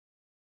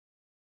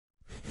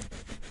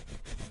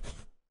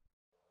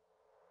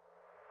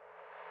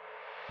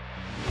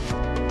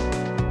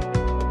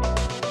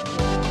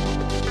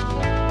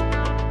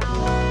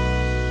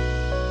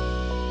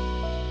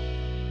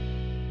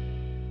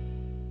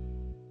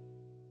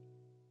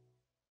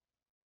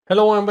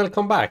Hello and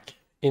welcome back.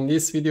 In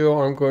this video,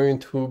 I'm going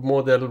to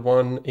model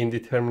one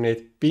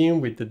indeterminate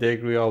beam with the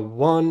degree of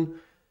 1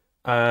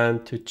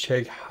 and to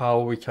check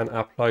how we can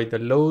apply the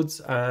loads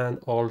and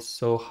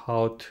also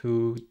how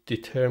to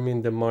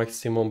determine the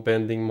maximum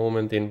bending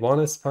moment in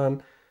one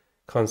span,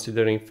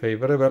 considering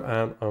favorable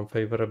and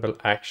unfavorable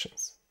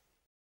actions.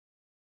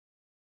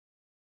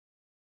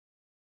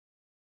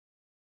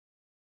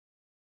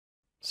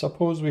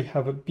 Suppose we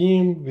have a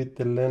beam with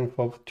the length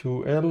of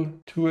 2L,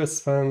 two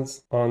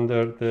spans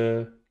under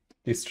the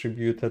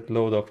distributed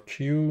load of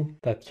Q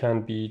that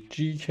can be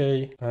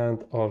GK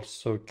and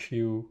also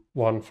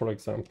Q1, for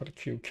example,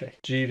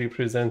 QK. G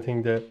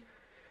representing the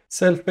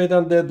self-made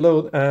and dead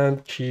load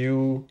and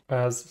Q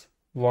as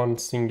one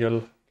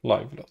single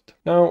live load.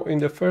 Now, in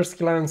the first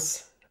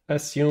glance,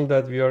 assume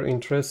that we are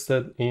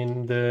interested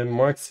in the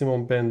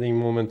maximum bending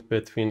moment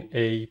between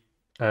A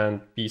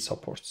and B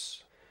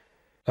supports.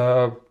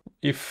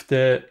 If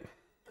the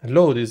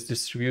load is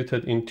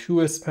distributed in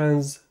two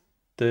spans,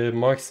 the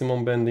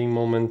maximum bending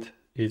moment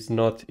is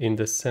not in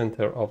the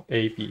center of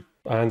AB.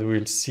 And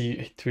we'll see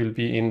it will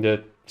be in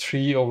the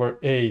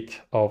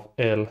 3/8 of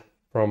L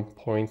from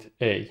point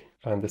A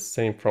and the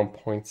same from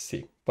point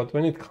C. But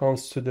when it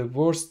comes to the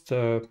worst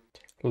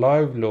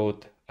live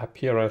load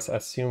appearance,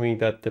 assuming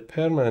that the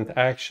permanent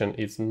action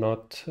is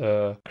not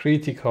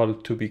critical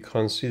to be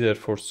considered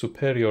for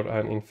superior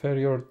and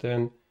inferior,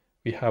 then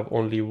we have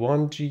only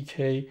one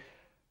GK,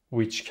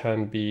 which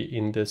can be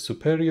in the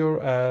superior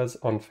as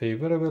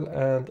unfavorable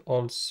and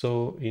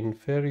also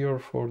inferior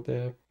for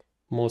the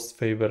most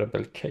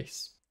favorable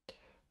case.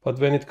 But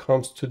when it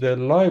comes to the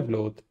live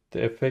load,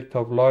 the effect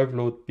of live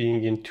load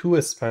being in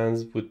two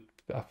spans would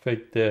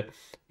affect the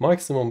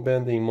maximum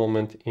bending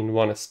moment in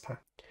one span.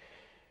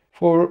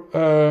 For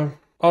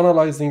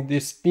analyzing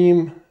this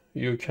beam,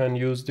 you can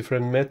use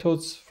different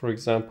methods. For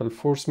example,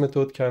 force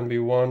method can be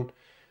one.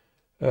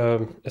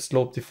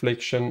 Slope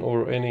deflection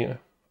or any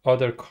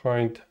other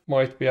kind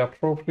might be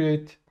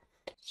appropriate.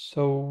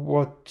 So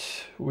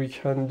what we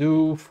can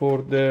do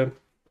for the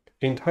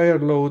entire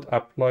load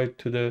applied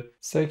to the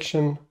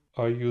section,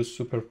 I use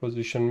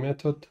superposition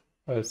method.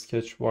 I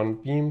sketch one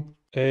beam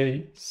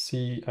A,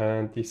 C,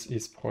 and this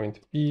is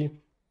point B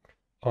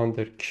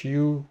under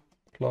Q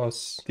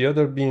plus the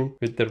other beam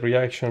with the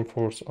reaction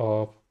force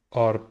of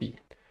RB.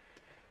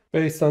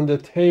 Based on the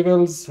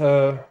tables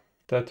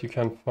that you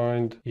can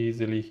find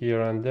easily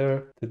here and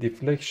there, the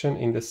deflection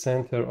in the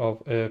center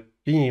of a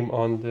beam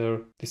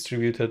under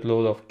distributed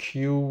load of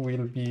Q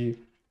will be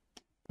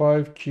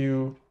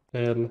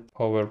 5QL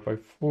powered by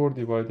 4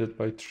 divided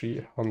by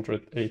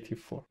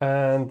 384.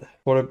 And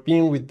for a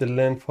beam with the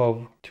length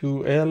of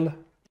 2L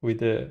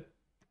with a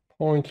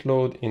point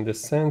load in the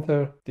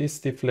center, this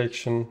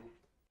deflection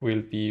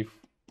will be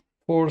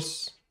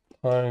force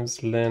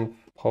times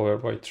length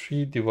powered by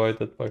 3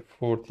 divided by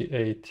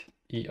 48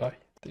 EI.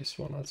 This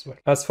one as well.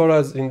 As far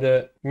as in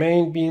the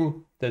main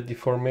beam, the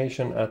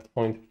deformation at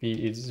point B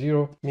is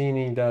 0,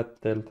 meaning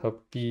that delta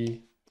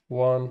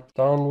B1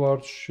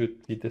 downward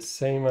should be the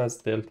same as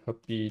delta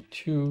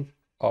B2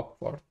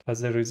 upward.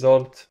 As a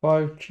result,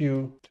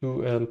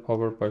 5Q2L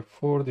powered by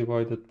 4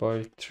 divided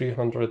by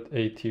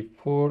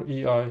 384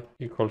 EI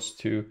equals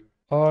to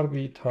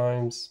RB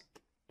times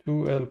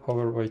 2L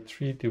powered by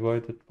 3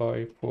 divided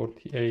by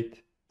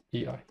 48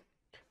 EI.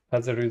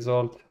 As a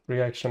result,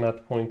 reaction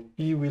at point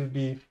B will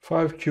be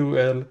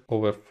 5QL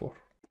over 4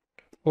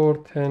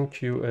 or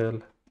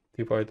 10QL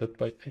divided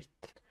by 8.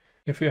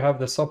 If you have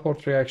the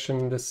support reaction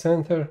in the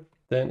center,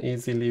 then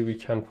easily we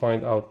can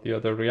find out the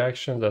other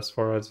reactions as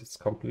far as it's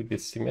completely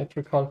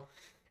symmetrical.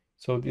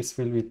 So this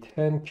will be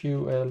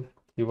 10QL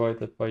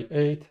divided by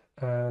 8,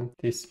 and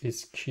this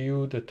is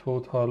Q, the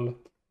total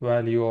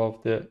value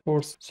of the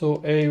force.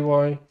 So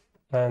AY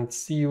and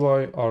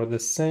CY are the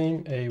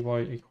same.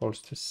 AY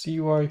equals to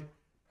CY.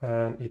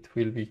 And it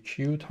will be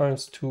Q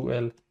times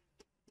 2L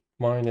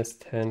minus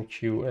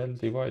 10QL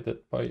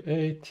divided by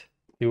 8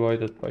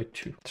 divided by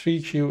 2.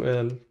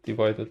 3QL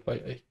divided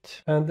by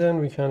 8. And then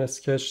we can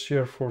sketch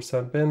shear force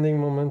and bending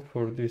moment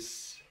for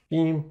this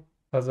beam.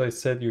 As I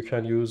said, you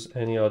can use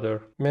any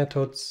other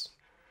methods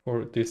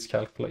for this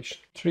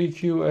calculation.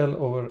 3QL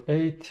over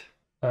 8,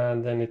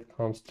 and then it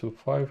comes to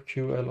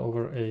 5QL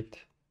over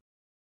 8.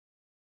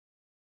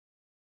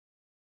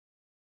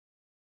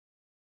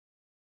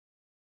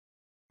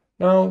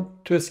 Now,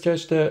 to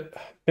sketch the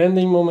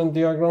bending moment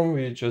diagram,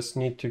 we just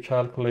need to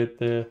calculate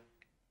the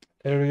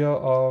area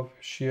of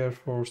shear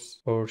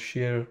force or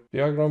shear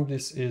diagram.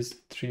 This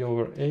is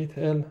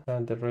 3/8L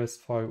and the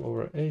rest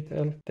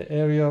 5/8L. The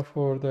area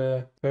for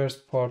the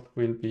first part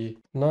will be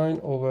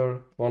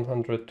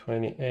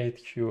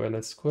 9/128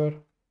 QL square.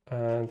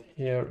 And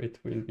here it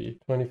will be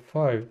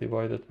 25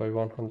 divided by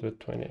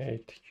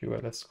 128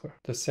 QL square.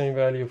 The same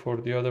value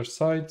for the other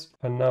sides.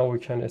 And now we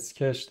can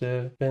sketch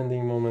the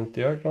bending moment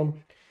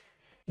diagram.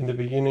 In the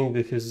beginning,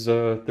 this is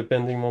the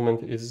bending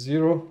moment is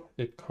 0.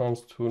 It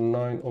comes to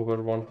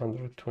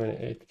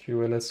 9/128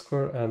 QL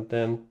square, and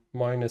then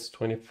minus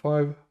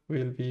 25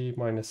 will be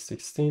minus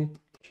 16.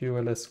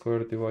 QL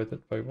squared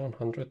divided by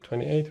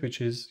 128,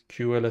 which is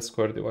QL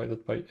squared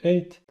divided by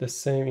 8. The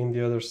same in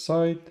the other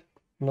side,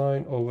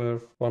 9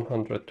 over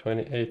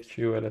 128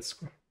 QL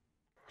squared.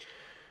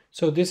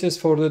 So this is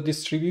for the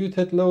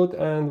distributed load,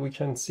 and we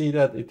can see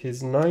that it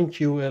is 9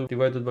 QL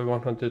divided by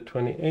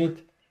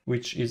 128,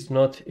 which is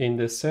not in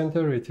the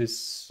center, it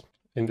is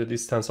in the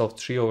distance of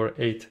 3 over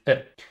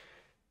 8L.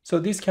 So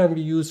this can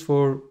be used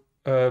for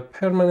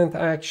permanent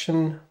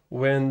action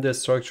when the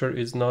structure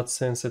is not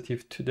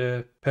sensitive to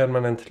the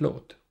permanent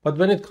load. But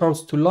when it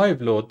comes to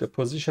live load, the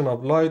position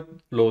of live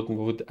load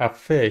would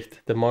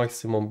affect the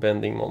maximum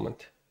bending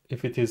moment.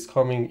 If it is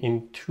coming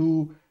in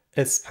two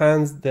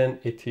spans, then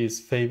it is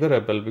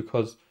favorable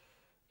because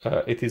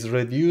it is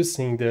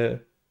reducing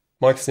the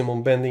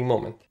maximum bending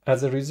moment.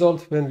 As a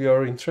result, when we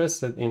are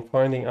interested in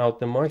finding out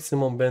the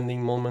maximum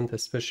bending moment,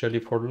 especially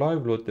for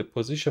live load, the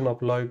position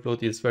of live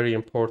load is very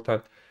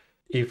important,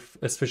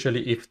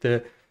 especially if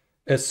the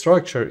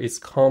structure is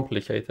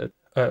complicated.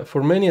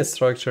 For many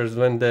structures,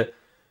 when the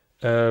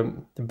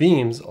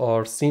beams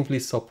are simply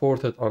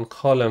supported on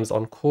columns,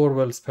 on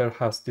corbels,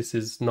 perhaps this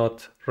is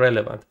not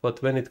relevant.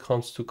 But when it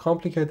comes to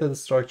complicated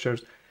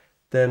structures,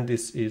 then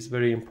this is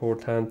very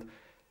important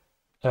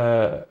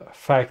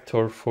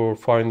factor for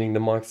finding the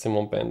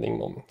maximum bending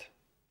moment.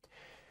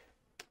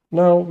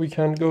 Now we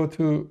can go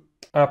to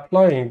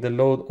applying the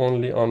load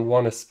only on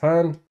one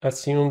span.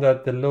 Assume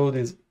that the load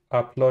is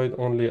applied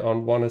only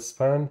on one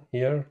span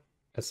here,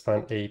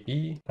 span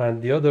AB,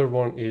 and the other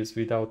one is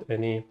without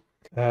any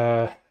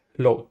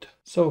load.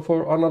 So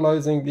for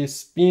analyzing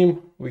this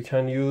beam, we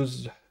can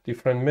use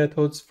different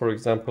methods, for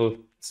example,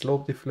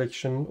 slope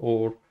deflection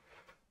or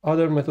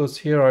other methods.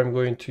 Here I'm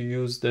going to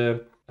use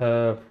the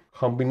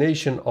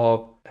combination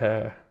of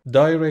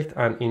direct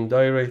and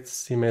indirect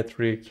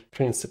symmetric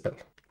principle.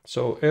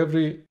 So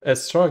every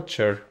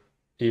structure,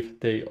 if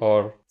they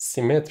are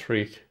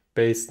symmetric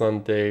based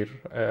on their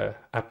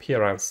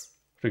appearance,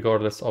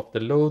 regardless of the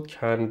load,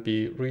 can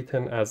be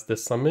written as the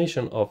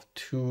summation of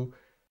two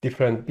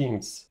different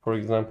beams. For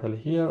example,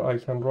 here I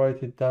can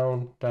write it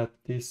down that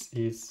this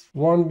is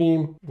one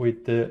beam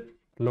with the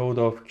load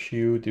of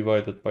Q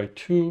divided by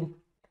 2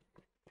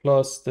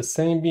 plus the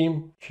same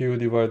beam Q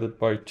divided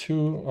by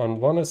 2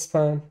 on one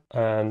span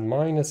and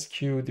minus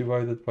Q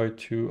divided by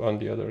 2 on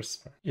the other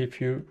span.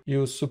 If you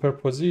use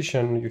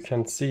superposition, you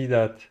can see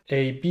that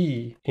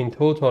AB in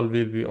total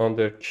will be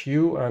under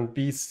Q and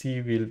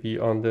BC will be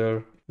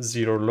under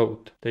zero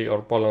load. They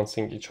are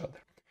balancing each other.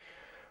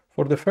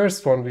 For the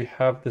first one, we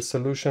have the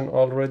solution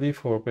already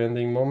for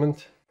bending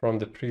moment from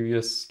the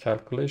previous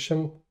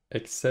calculation,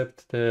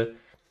 except the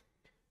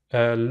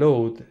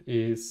load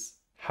is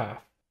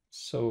half.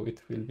 So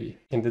it will be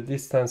in the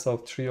distance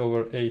of 3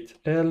 over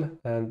 8L,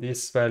 and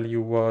this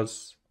value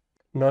was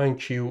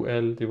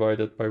 9QL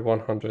divided by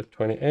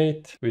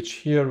 128, which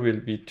here will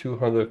be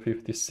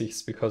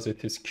 256 because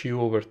it is Q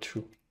over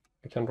 2.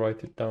 I can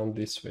write it down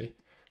this way.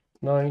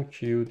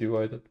 9Q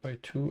divided by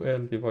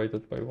 2L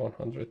divided by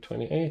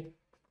 128.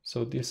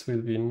 So this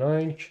will be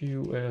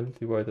 9QL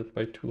divided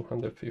by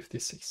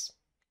 256.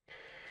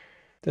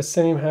 The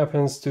same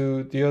happens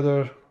to the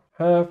other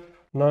half,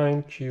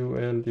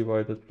 9QL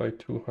divided by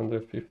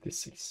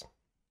 256.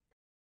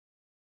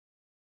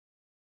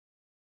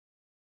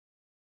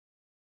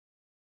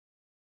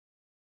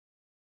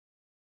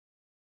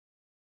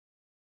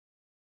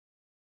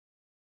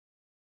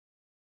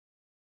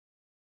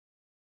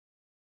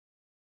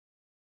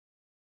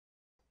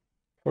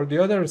 For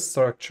the other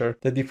structure,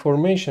 the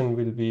deformation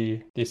will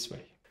be this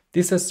way.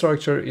 This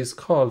structure is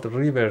called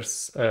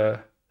reverse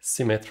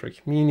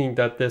symmetric, meaning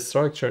that the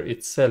structure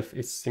itself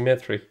is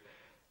symmetric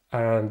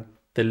and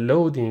the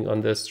loading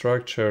on the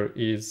structure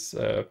is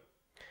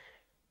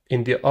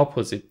in the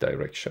opposite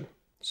direction.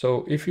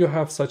 So if you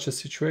have such a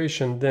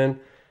situation, then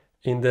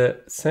in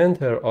the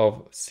center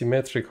of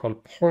symmetrical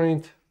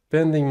point,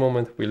 bending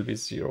moment will be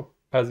 0.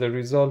 As a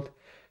result,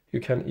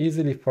 you can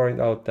easily find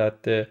out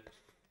that the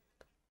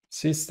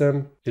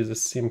system is a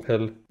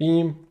simple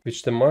beam,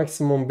 which the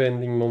maximum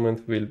bending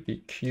moment will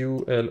be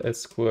QL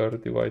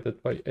squared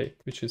divided by 8,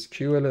 which is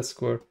QL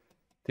squared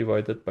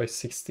divided by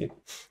 16.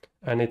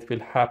 And it will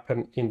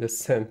happen in the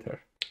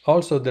center.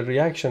 Also, the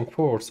reaction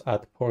force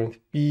at point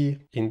B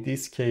in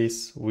this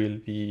case will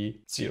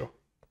be 0.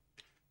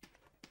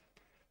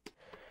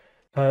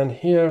 And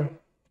here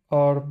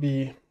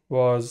RB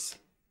was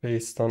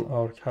based on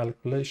our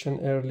calculation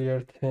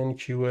earlier,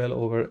 10QL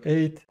over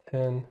 8,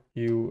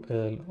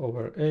 10QL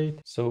over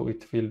 8. So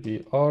it will be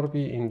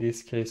RB in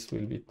this case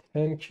will be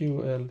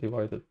 10QL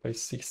divided by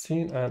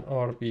 16, and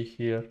RB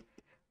here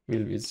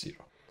will be 0.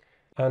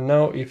 And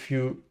now if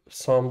you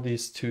sum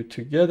these two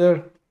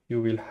together,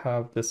 you will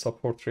have the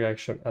support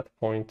reaction at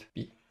point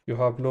B. You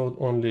have load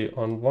only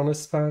on one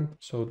span,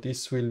 so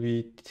this will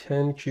be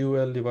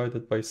 10QL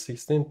divided by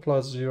 16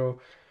 plus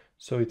 0,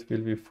 so it will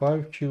be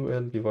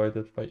 5QL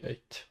divided by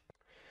 8.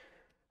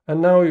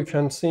 And now you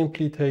can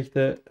simply take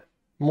the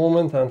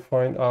moment and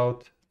find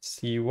out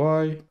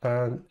Cy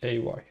and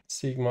Ay.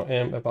 Sigma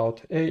m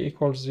about A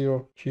equals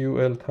 0,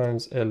 QL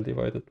times L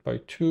divided by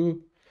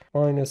 2,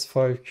 minus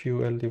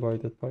 5ql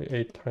divided by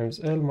 8 times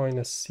L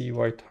minus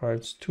cy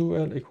times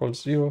 2L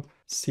equals 0.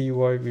 Cy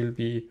will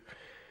be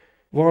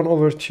 1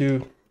 over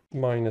 2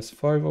 minus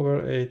 5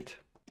 over 8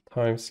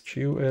 times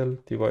ql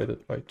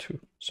divided by 2.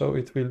 So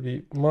it will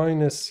be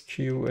minus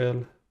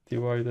ql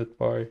divided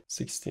by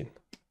 16.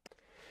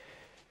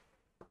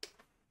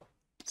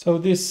 So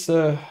this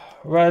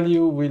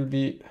value will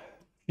be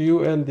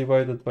ql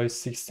divided by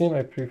 16.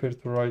 I prefer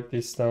to write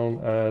this down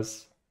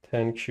as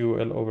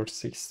 10ql over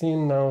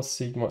 16. Now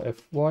sigma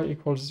fy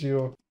equals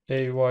 0.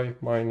 ay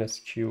minus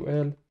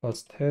ql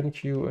plus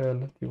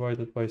 10ql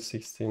divided by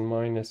 16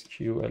 minus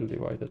ql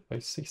divided by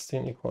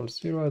 16 equals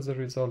 0. As a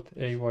result,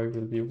 ay will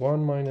be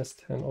 1 minus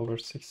 10 over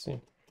 16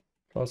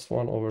 plus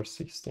 1 over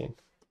 16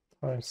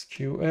 times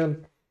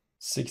ql.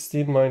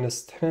 16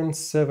 minus 10,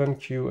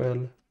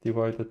 7ql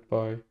divided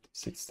by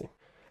 16.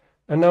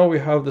 And now we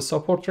have the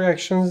support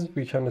reactions.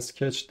 We can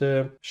sketch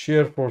the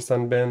shear force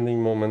and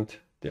bending moment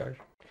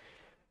diagram.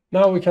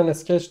 Now we can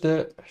sketch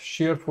the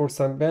shear force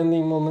and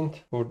bending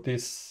moment for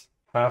this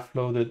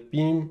half-loaded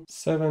beam.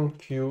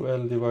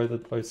 7ql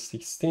divided by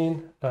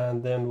 16,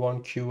 and then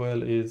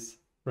 1ql is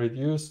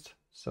reduced.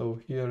 So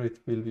here it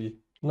will be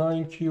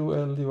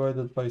 9ql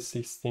divided by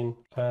 16,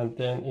 and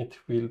then it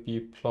will be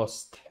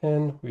plus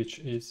 10, which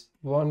is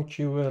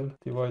 1ql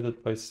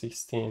divided by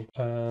 16,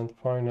 and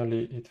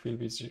finally it will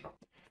be 0.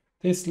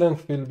 This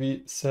length will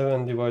be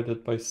 7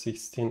 divided by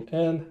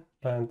 16L,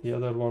 and the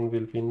other one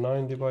will be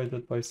 9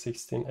 divided by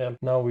 16L.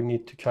 Now we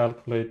need to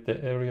calculate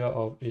the area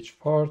of each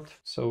part.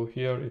 So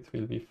here it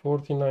will be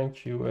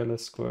 49ql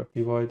squared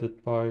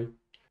divided by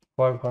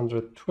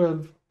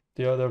 512.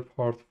 The other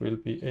part will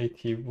be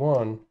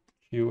 81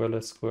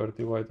 ql squared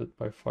divided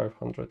by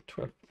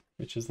 512,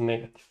 which is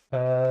negative.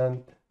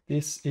 And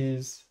this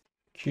is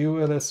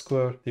ql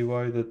squared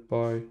divided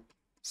by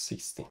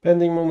 16.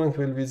 Bending moment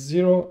will be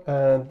 0,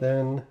 and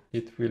then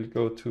it will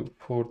go to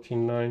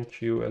 49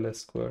 ql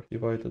squared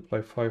divided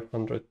by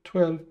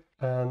 512,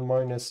 and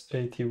minus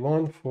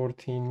 81.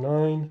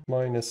 49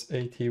 minus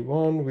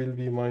 81 will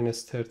be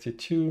minus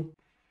 32.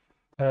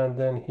 And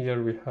then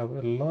here we have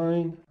a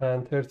line,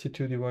 and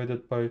 32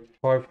 divided by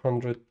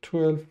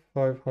 512,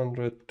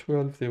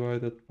 512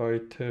 divided by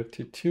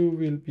 32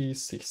 will be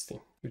 16,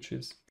 which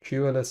is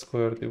ql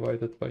squared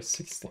divided by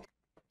 16,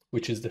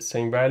 which is the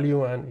same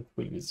value, and it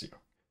will be 0.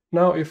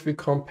 Now if we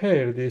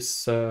compare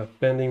this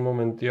bending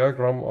moment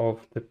diagram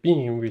of the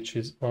beam, which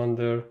is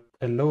under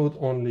a load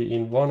only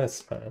in one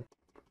span,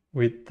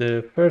 with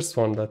the first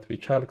one that we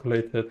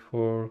calculated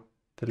for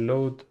the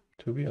load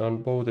to be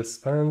on both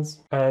spans,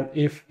 and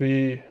if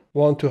we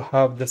want to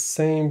have the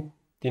same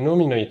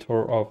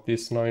denominator of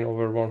this 9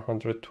 over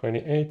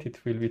 128, it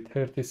will be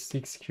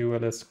 36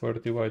 ql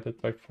squared divided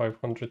by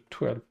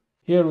 512.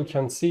 Here we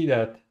can see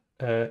that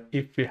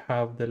if we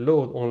have the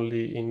load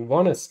only in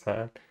one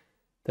span,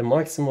 the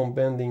maximum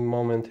bending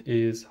moment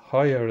is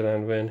higher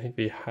than when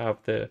we have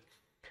the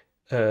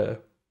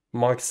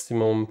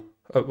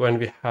when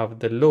we have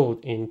the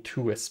load in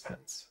two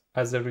spans.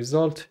 As a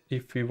result,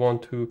 if we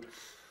want to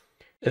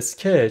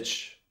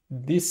sketch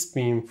this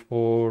beam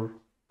for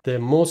the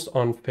most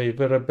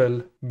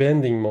unfavorable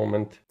bending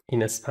moment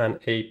in a span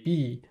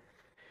AB,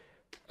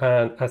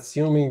 and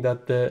assuming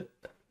that the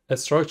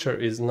structure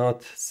is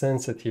not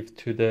sensitive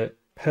to the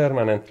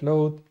permanent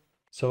load,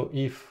 so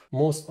if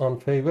most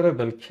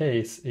unfavorable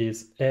case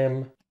is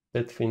M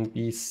between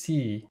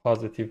BC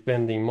positive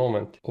bending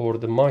moment or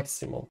the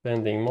maximum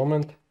bending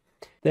moment,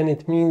 then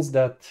it means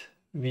that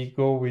we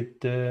go with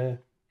the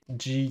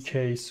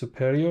GK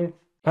superior,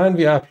 and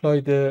we apply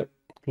the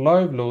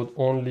live load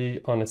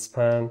only on a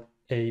span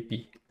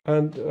AB.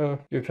 And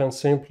you can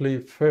simply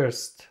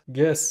first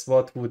guess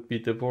what would be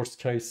the worst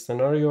case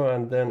scenario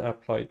and then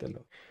apply the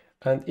load.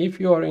 And if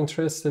you are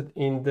interested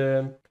in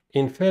the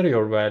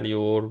inferior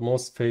value or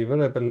most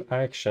favorable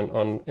action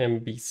on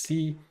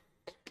MBC,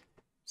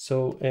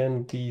 so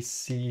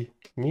MBC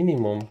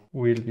minimum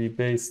will be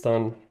based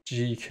on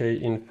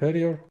GK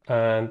inferior,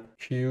 and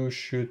Q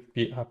should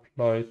be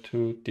applied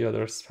to the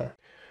other span.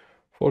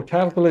 For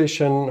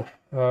calculation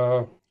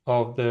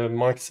of the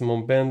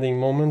maximum bending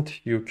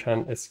moment, you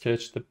can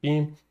sketch the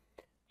beam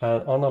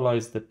and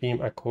analyze the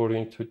beam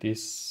according to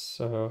this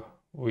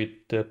with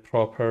the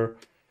proper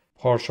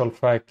partial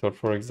factor.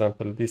 For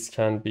example, this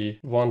can be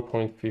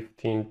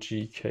 1.15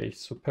 GK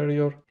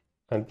superior,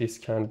 and this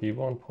can be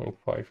 1.5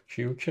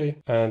 QK,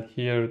 and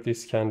here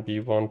this can be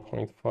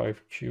 1.5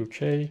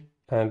 QK,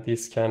 and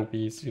this can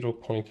be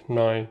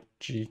 0.9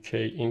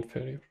 GK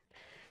inferior.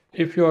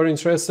 If you are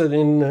interested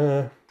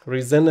in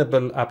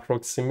reasonable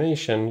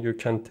approximation, you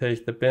can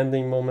take the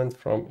bending moment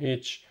from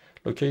each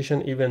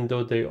location, even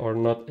though they are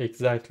not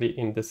exactly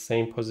in the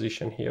same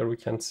position. Here we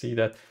can see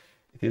that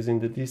it is in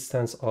the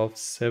distance of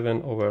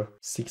 7 over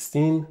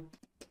 16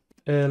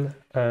 L,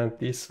 and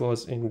this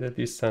was in the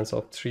distance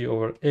of 3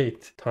 over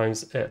 8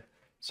 times L.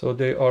 So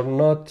they are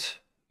not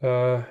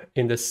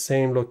in the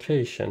same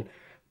location,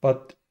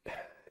 but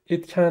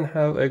it can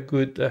have a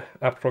good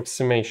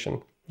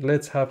approximation.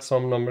 Let's have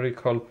some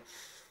numerical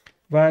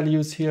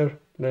values here.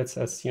 let's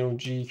assume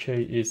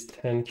GK is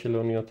 10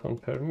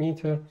 kilonewton per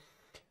meter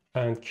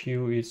and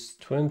Q is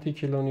 20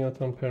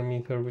 kilonewton per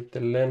meter with the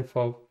length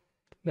of,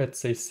 let's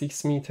say,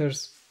 6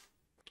 meters.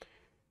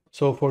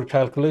 So for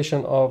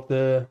calculation of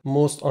the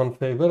most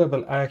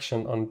unfavorable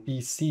action on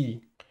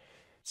BC,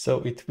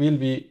 so it will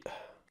be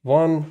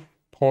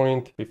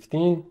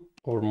 1.15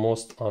 or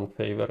most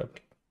unfavorable.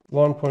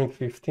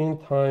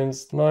 1.15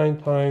 times 9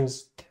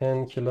 times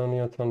 10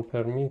 kilonewton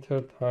per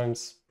meter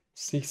times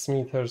 6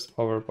 meters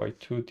powered by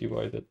 2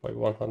 divided by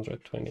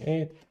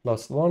 128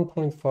 plus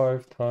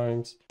 1.5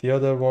 times, the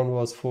other one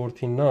was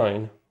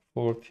 49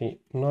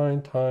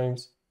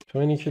 times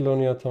 20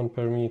 kilonewton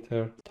per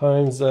meter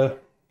times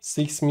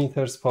 6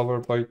 meters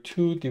powered by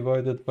 2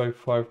 divided by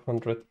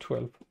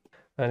 512,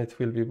 and it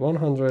will be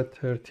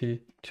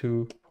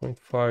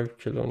 132.5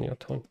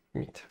 kilonewton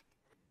meter.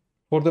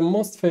 For the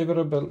most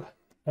favorable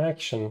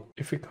action,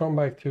 if we come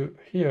back to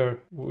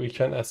here, we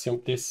can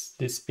assume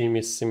this beam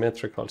is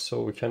symmetrical,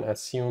 so we can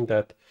assume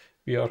that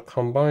we are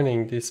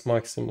combining this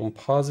maximum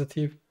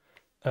positive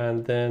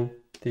and then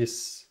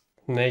this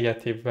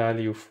negative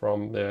value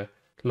from the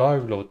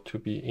live load to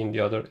be in the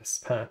other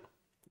span.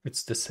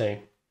 It's the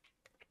same.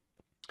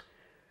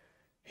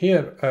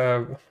 Here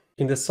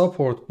in the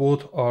support,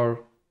 both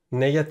are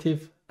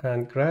negative,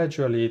 and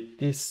gradually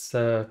this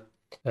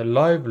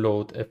live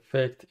load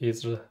effect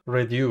is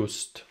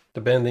reduced. The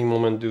bending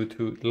moment due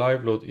to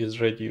live load is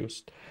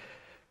reduced.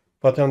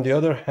 But on the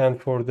other hand,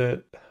 for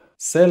the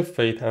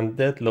self-weight and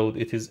dead load,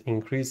 it is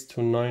increased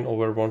to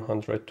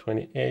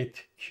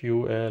 9/128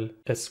 QL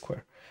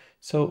square.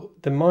 So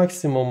the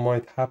maximum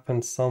might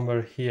happen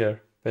somewhere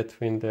here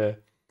between the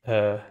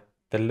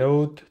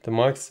load, the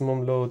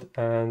maximum load,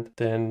 and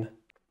then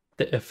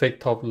the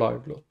effect of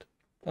live load.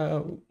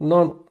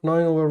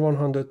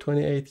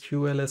 9/128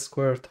 QL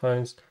square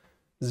times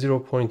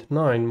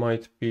 0.9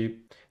 might be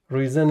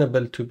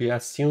reasonable to be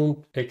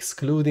assumed,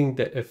 excluding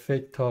the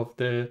effect of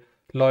the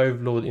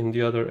live load in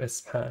the other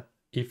span,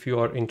 if you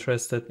are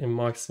interested in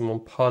maximum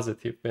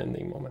positive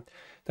bending moment.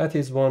 That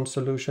is one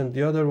solution.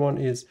 The other one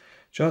is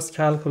just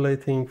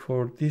calculating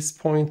for this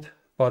point,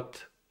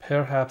 but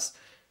perhaps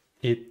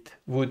it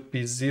would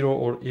be 0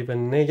 or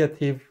even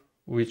negative,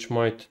 which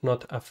might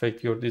not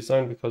affect your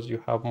design because you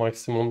have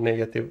maximum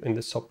negative in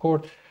the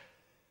support.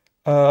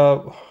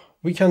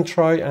 We can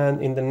try, and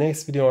in the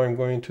next video I'm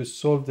going to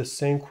solve the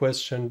same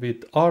question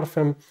with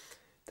RFM,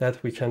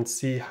 that we can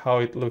see how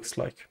it looks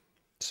like.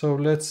 So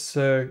let's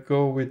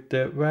go with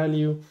the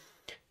value.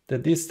 The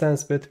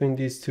distance between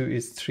these two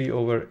is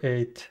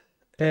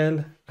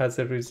 3/8L. As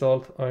a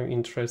result, I'm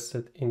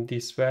interested in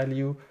this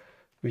value,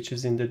 which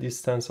is in the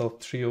distance of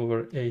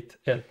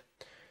 3/8L.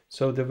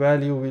 So the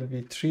value will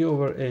be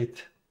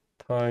 3/8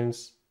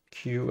 times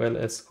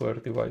QL square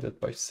divided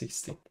by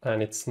 16,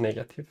 and it's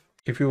negative.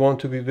 If you want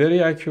to be very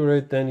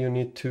accurate, then you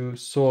need to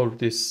solve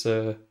this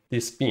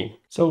beam.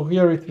 So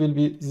here it will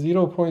be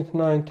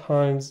 0.9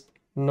 times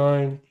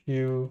 9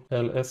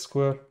 QL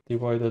square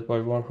divided by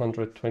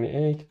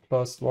 128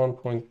 plus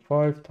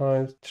 1.5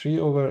 times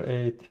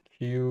 3/8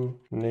 Q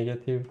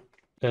negative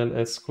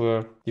L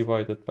square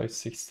divided by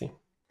 16.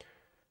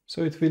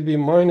 So it will be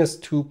minus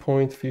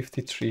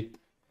 2.53.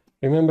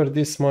 Remember,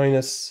 this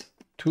minus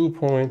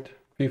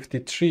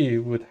 2.53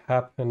 would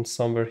happen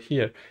somewhere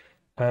here.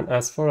 And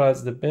as far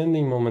as the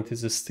bending moment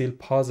is still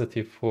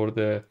positive for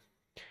the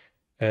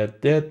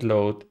dead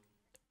load,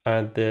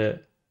 and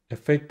the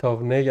effect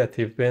of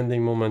negative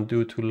bending moment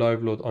due to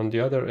live load on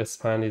the other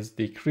span is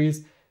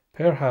decreased,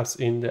 perhaps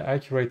in the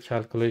accurate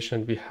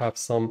calculation we have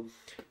some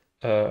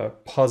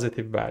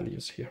positive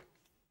values here.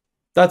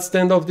 That's the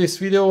end of this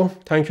video.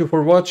 Thank you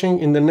for watching.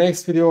 In the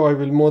next video, I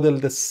will model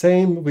the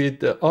same with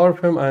the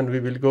RFM, and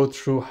we will go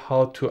through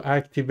how to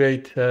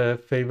activate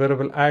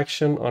favorable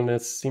action on a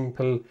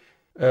simple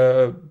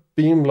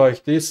beam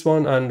like this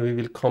one, and we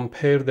will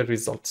compare the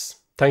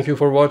results. Thank you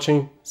for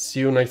watching. See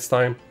you next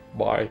time.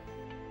 Bye.